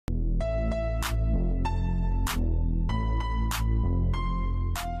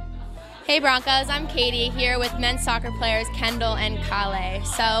Hey Broncos, I'm Katie here with men's soccer players Kendall and Kale.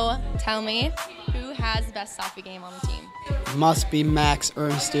 So tell me, who has the best selfie game on the team? Must be Max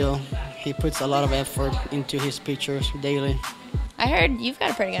Ernstiel. He puts a lot of effort into his pictures daily. I heard you've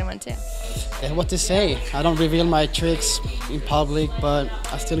got a pretty good one too. What to say? I don't reveal my tricks in public, but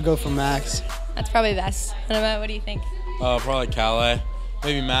I still go for Max. That's probably best. What do you think? Probably Kale.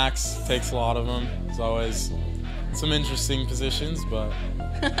 Maybe Max takes a lot of them. There's always some interesting positions, but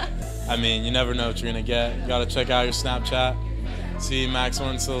I mean, you never know what you're gonna get. You gotta check out your Snapchat, see Max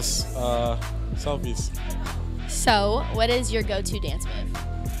Ernstiel's selfies. So, what is your go-to dance move?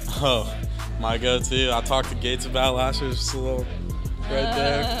 Oh, my go-to. I talked to Gates about last year. Just a little right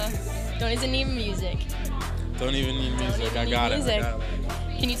there. Don't even need music. Don't even need music. I got it.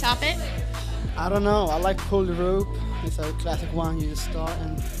 Can you top it? I don't know. I like pull the rope. It's a classic one. You just start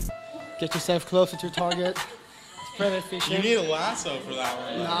and get yourself closer to your target. It's pretty efficient. You need a lasso for that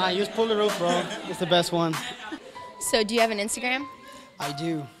one. Nah, you just pull the rope, bro. It's the best one. So, do you have an Instagram? I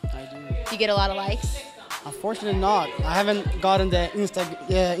do. Do you get a lot of likes? Unfortunately not. I haven't gotten the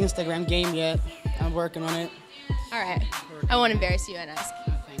Instagram game yet. I'm working on it. All right. I won't embarrass you and ask.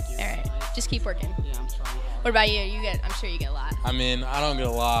 Thank you. All right. Just keep working. Yeah, I'm trying. What about you? I'm sure you get a lot. I mean, I don't get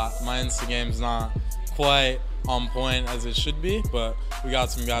a lot. My Instagram's not quite on point as it should be, but we got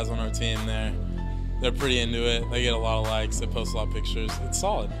some guys on our team there. They're pretty into it. They get a lot of likes. They post a lot of pictures. It's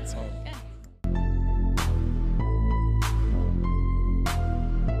solid. It's solid.